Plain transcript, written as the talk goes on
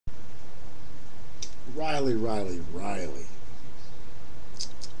Riley.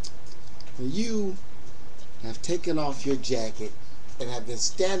 You have taken off your jacket and have been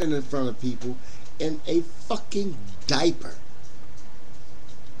standing in front of people in a fucking diaper.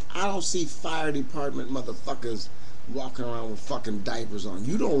 I don't see fire department motherfuckers walking around with fucking diapers on.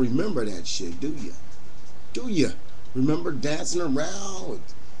 You don't remember that shit, do you? Do you? Remember dancing around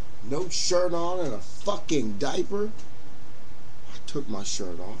with no shirt on and a fucking diaper? I took my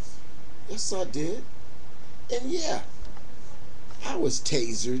shirt off. Yes, I did. And yeah, I was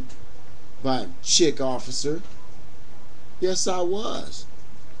tasered by a chick officer. Yes, I was.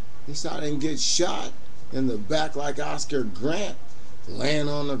 At least I didn't get shot in the back like Oscar Grant, laying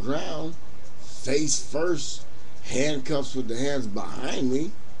on the ground, face first, handcuffs with the hands behind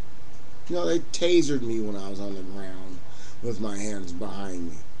me. You know, they tasered me when I was on the ground with my hands behind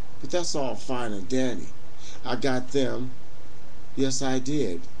me. But that's all fine and dandy. I got them. Yes, I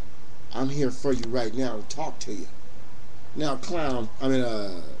did. I'm here for you right now to talk to you. Now,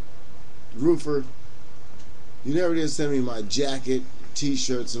 roofer, you never did send me my jacket,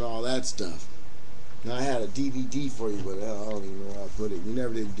 t-shirts, and all that stuff. Now, I had a DVD for you, but I don't even know where I put it. You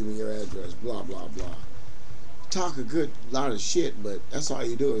never did give me your address, blah, blah, blah. Talk a good lot of shit, but that's all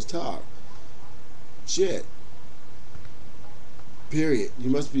you do is talk. Shit. Period. You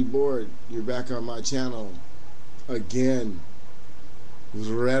must be bored. You're back on my channel again with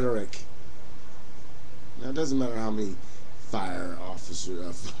rhetoric. Now, it doesn't matter how many fired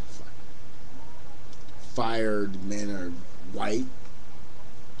men are white.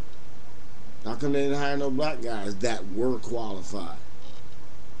 How come they didn't hire no black guys that were qualified?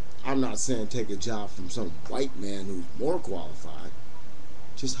 I'm not saying take a job from some white man who's more qualified.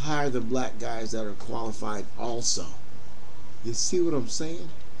 Just hire the black guys that are qualified also. You see what I'm saying?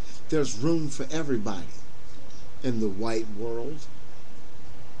 There's room for everybody in the white world,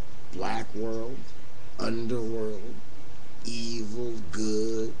 black world, underworld, evil,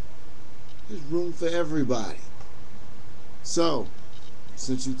 good. There's room for everybody. So,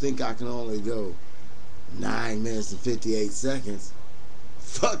 since you think I can only go 9 minutes and 58 seconds,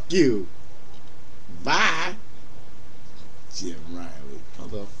 fuck you. Bye. Jim Riley,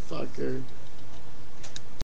 motherfucker.